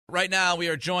Right now, we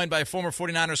are joined by former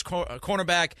 49ers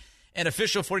cornerback and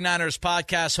official 49ers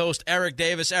podcast host, Eric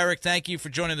Davis. Eric, thank you for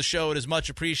joining the show. It is much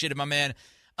appreciated, my man.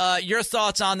 Your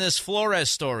thoughts on this Flores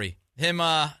story, him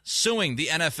suing the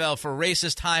NFL for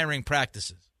racist hiring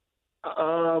practices?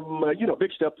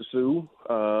 Big step to sue.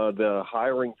 The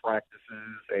hiring practices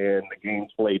and the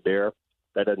games played there,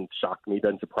 that doesn't shock me,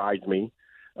 doesn't surprise me.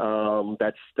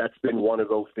 That's been one of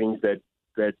those things that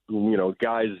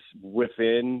guys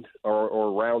within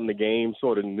or around the game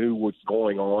sort of knew what's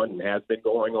going on and has been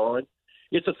going on.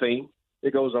 It's a thing.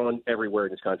 It goes on everywhere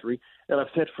in this country. And I've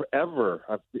said forever,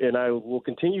 and I will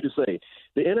continue to say,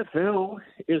 the NFL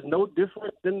is no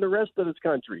different than the rest of this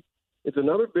country. It's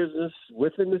another business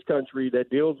within this country that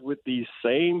deals with these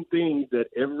same things that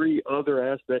every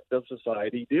other aspect of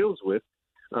society deals with.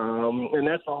 And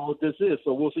that's all this is.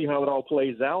 So we'll see how it all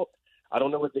plays out. I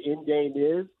don't know what the end game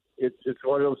is. It's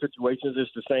one of those situations.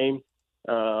 It's the same.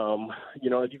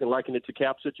 You can liken it to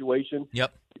Cap situation.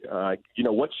 Yep.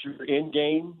 What's your end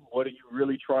game? What are you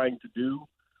really trying to do?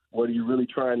 What are you really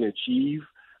trying to achieve?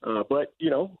 But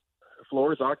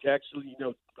Flores actually,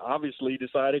 obviously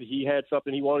decided he had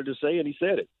something he wanted to say, and he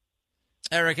said it.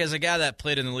 Eric, as a guy that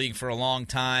played in the league for a long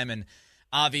time, and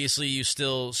obviously you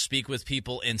still speak with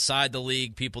people inside the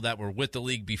league, people that were with the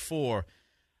league before,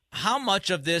 how much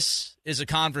of this is a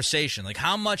conversation? Like,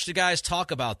 how much do guys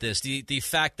talk about this, the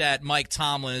fact that Mike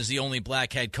Tomlin is the only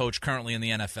black head coach currently in the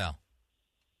NFL?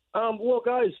 Well,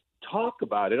 guys talk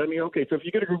about it. I mean, okay, so if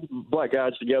you get a group of black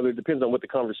guys together, it depends on what the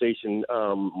conversation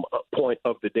point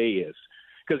of the day is.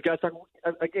 Because guys talk,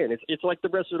 again, it's like the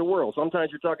rest of the world.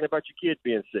 Sometimes you're talking about your kid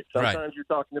being sick. Sometimes Right. You're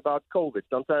talking about COVID.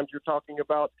 Sometimes you're talking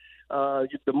about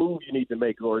the move you need to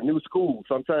make or a new school.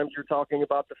 Sometimes you're talking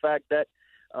about the fact that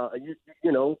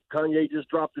Kanye just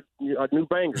dropped a new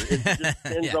banger. It just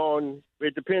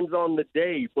depends on the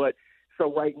day. But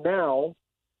so right now,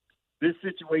 this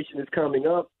situation is coming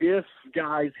up. If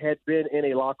guys had been in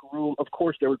a locker room, of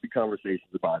course there would be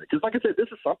conversations about it. Because like I said, this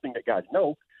is something that guys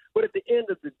know. But at the end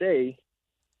of the day,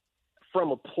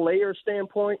 from a player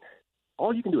standpoint,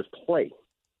 all you can do is play.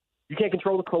 You can't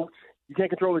control the coach. You can't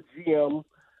control the GM.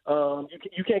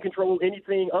 You can't control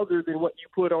anything other than what you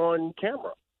put on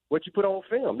camera, what you put on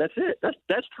film. That's it.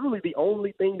 That's truly the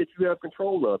only thing that you have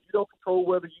control of. You don't control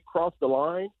whether you cross the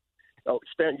line,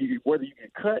 whether you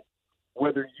get cut,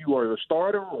 whether you are a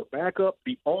starter or backup.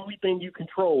 The only thing you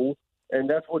control, and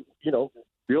that's what,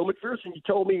 Bill McPherson, he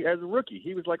told me as a rookie,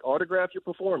 he was like, autograph your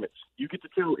performance. You get to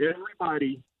tell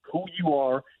everybody who you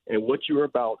are and what you're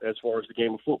about as far as the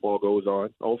game of football goes on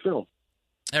film.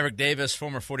 Eric Davis,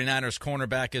 former 49ers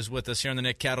cornerback, is with us here on the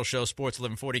Nick Cattle Show, Sports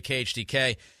 1140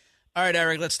 KHTK. All right,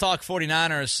 Eric, let's talk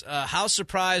 49ers. How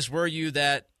surprised were you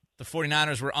that the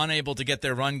 49ers were unable to get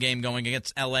their run game going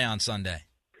against L.A. on Sunday?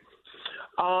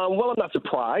 Well, I'm not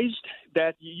surprised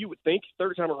that you would think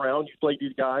third time around you played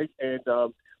these guys, and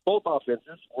both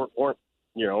offenses weren't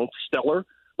stellar,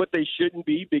 but they shouldn't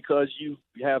be because you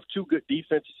have two good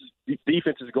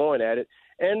defenses going at it,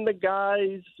 and the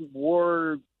guys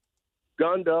were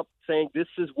gunned up saying this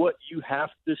is what you have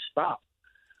to stop.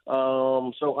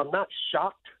 So I'm not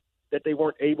shocked that they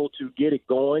weren't able to get it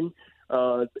going.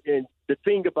 And the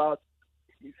thing about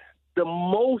the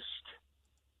most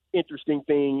interesting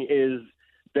thing is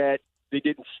that they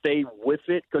didn't stay with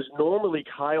it, because normally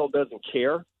Kyle doesn't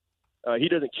care. He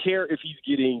doesn't care if he's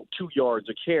getting 2 yards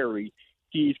a carry.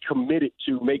 He's committed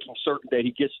to making certain that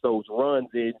he gets those runs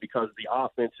in, because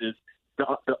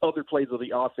the other plays of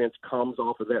the offense comes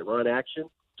off of that run action.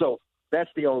 So that's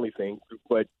the only thing.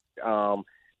 But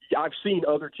I've seen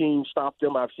other teams stop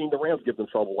them. I've seen the Rams give them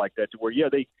trouble like that, to where,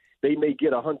 they may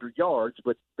get 100 yards,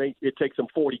 but it takes them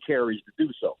 40 carries to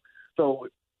do so. So,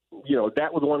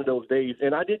 that was one of those days.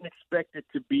 And I didn't expect it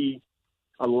to be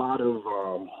a lot of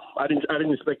I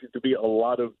didn't expect it to be a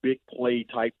lot of big play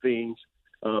type things,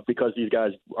 because these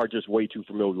guys are just way too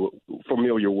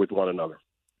familiar with one another.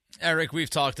 Eric, we've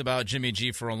talked about Jimmy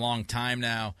G for a long time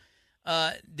now.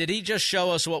 Did he just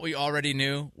show us what we already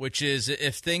knew, which is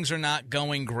if things are not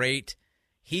going great,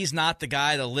 he's not the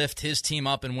guy to lift his team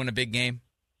up and win a big game?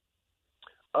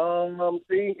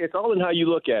 See, it's all in how you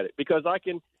look at it, because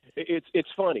it's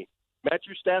funny.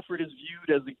 Matthew Stafford is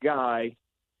viewed as the guy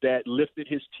that lifted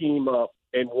his team up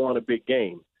and won a big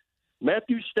game.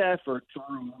 Matthew Stafford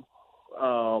threw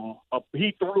a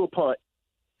punt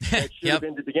that should have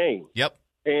ended the game. Yep.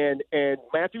 And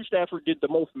Matthew Stafford did the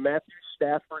most Matthew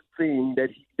Stafford thing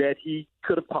that he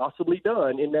could have possibly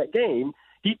done in that game.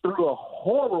 He threw a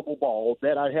horrible ball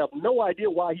that I have no idea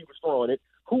why he was throwing it,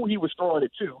 who he was throwing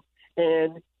it to,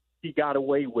 and he got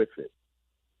away with it.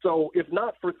 So if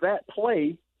not for that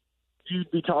play,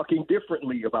 you'd be talking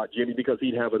differently about Jimmy because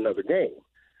he'd have another game.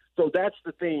 So that's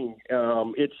the thing.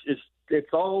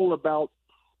 It's all about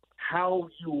how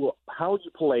you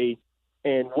play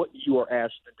and what you are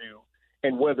asked to do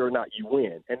and whether or not you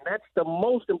win. And that's the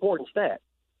most important stat.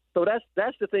 So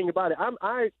that's the thing about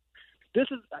it.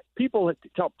 People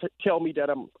tell me that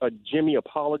I'm a Jimmy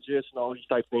apologist and all these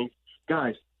type of things.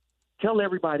 Guys, tell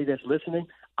everybody that's listening,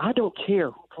 I don't care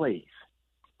who plays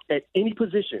at any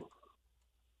position,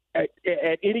 at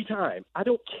any time. I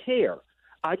don't care.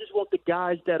 I just want the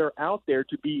guys that are out there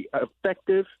to be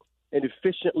effective and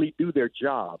efficiently do their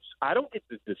jobs. I don't get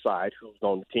to decide who's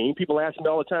on the team. People ask me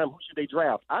all the time, who should they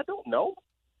draft? I don't know.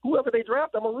 Whoever they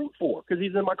draft, I'm a root for because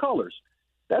he's in my colors.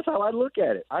 That's how I look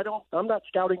at it. I'm not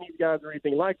scouting these guys or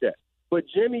anything like that. But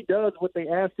Jimmy does what they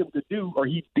asked him to do, or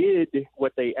he did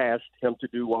what they asked him to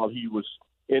do while he was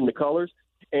in the colors.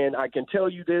 And I can tell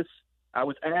you this, I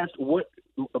was asked what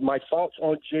my thoughts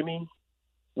on Jimmy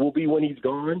will be when he's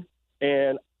gone.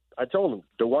 And I told him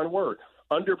the one word,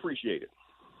 underappreciated.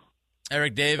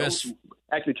 Eric Davis.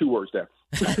 Actually, 2 words there.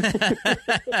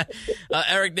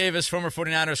 Eric Davis, former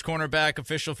 49ers cornerback,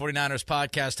 official 49ers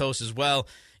podcast host as well.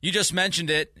 You just mentioned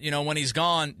it, when he's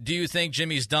gone, do you think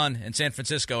Jimmy's done in San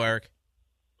Francisco, Eric?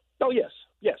 Oh, yes.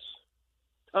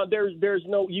 There's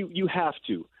no, you have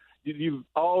to. You've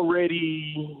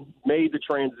already made the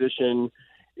transition.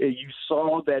 You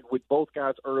saw that with both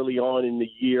guys early on in the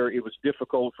year, it was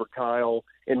difficult for Kyle,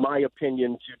 in my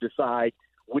opinion, to decide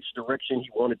which direction he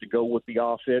wanted to go with the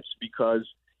offense because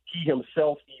he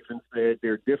himself even said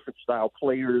they're different style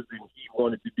players and he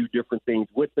wanted to do different things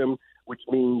with them, which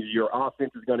means your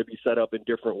offense is going to be set up in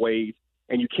different ways.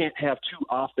 And you can't have 2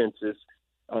 offenses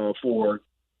for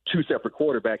 2 separate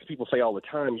quarterbacks. People say all the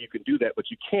time you can do that, but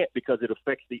you can't because it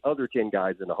affects the other 10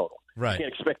 guys in the huddle. Right. You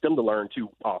can't expect them to learn 2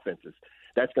 offenses.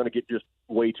 That's going to get just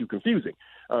way too confusing.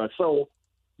 So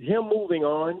him moving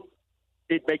on,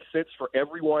 it makes sense for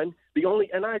everyone.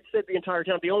 And I said the entire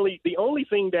time, the only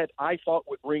thing that I thought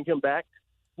would bring him back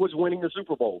was winning the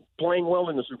Super Bowl, playing well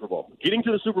in the Super Bowl, getting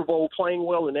to the Super Bowl, playing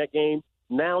well in that game.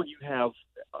 Now you have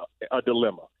a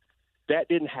dilemma. That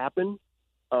didn't happen.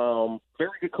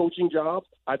 Very good coaching job,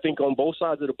 I think, on both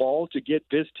sides of the ball to get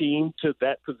this team to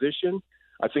that position.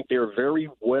 I think they're very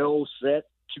well set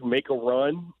to make a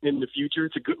run in the future.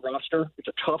 It's a good roster. It's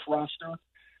a tough roster.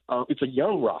 It's a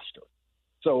young roster.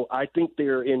 So I think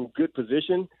they're in good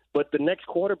position, but the next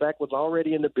quarterback was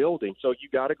already in the building. So you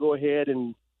got to go ahead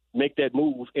and make that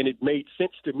move. And it made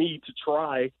sense to me to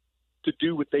try to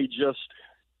do what they just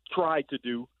tried to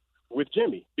do with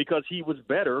Jimmy because he was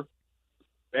better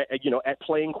at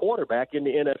playing quarterback in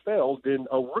the NFL than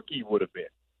a rookie would have been.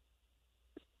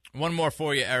 One more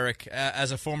for you, Eric.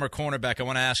 As a former cornerback, I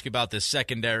want to ask you about this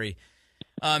secondary.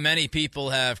 Many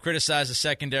people have criticized the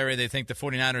secondary. They think the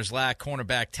 49ers lack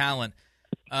cornerback talent.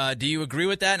 Do you agree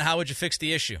with that, and how would you fix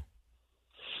the issue?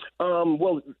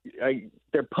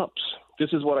 They're pups. This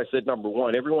is what I said, number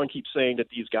one. Everyone keeps saying that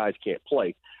these guys can't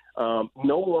play.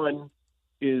 No one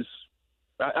is –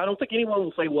 I don't think anyone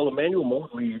will say, well, Emmanuel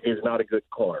Mosley is not a good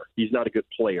corner. He's not a good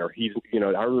player.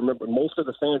 I remember most of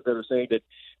the fans that are saying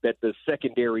that the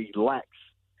secondary lacks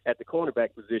at the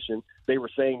cornerback position, they were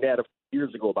saying that a few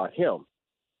years ago about him.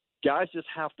 Guys just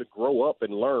have to grow up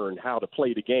and learn how to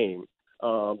play the game.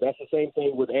 That's the same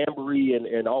thing with Ambry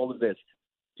and all of this.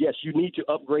 Yes, you need to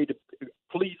upgrade.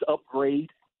 Please upgrade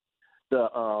the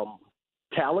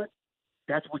talent.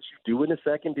 That's what you do in the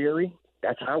secondary.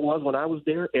 That's how it was when I was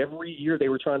there. Every year they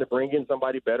were trying to bring in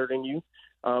somebody better than you.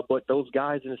 But those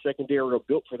guys in the secondary are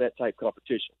built for that type of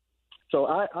competition. So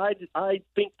I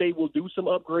think they will do some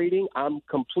upgrading. I'm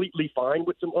completely fine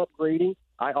with some upgrading.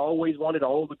 I always wanted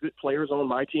all the good players on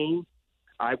my team.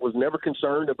 I was never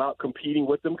concerned about competing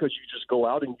with them because you just go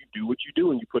out and you do what you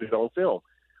do and you put it on film.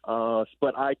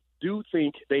 But I do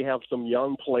think they have some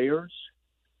young players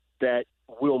that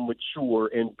will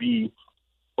mature and be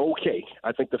okay.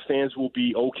 I think the fans will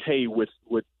be okay with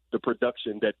the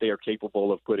production that they are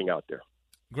capable of putting out there.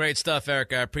 Great stuff,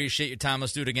 Eric. I appreciate your time.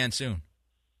 Let's do it again soon.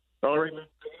 All right, man.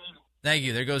 Thank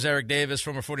you. There goes Eric Davis,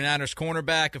 former 49ers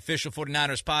cornerback, official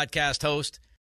 49ers podcast host.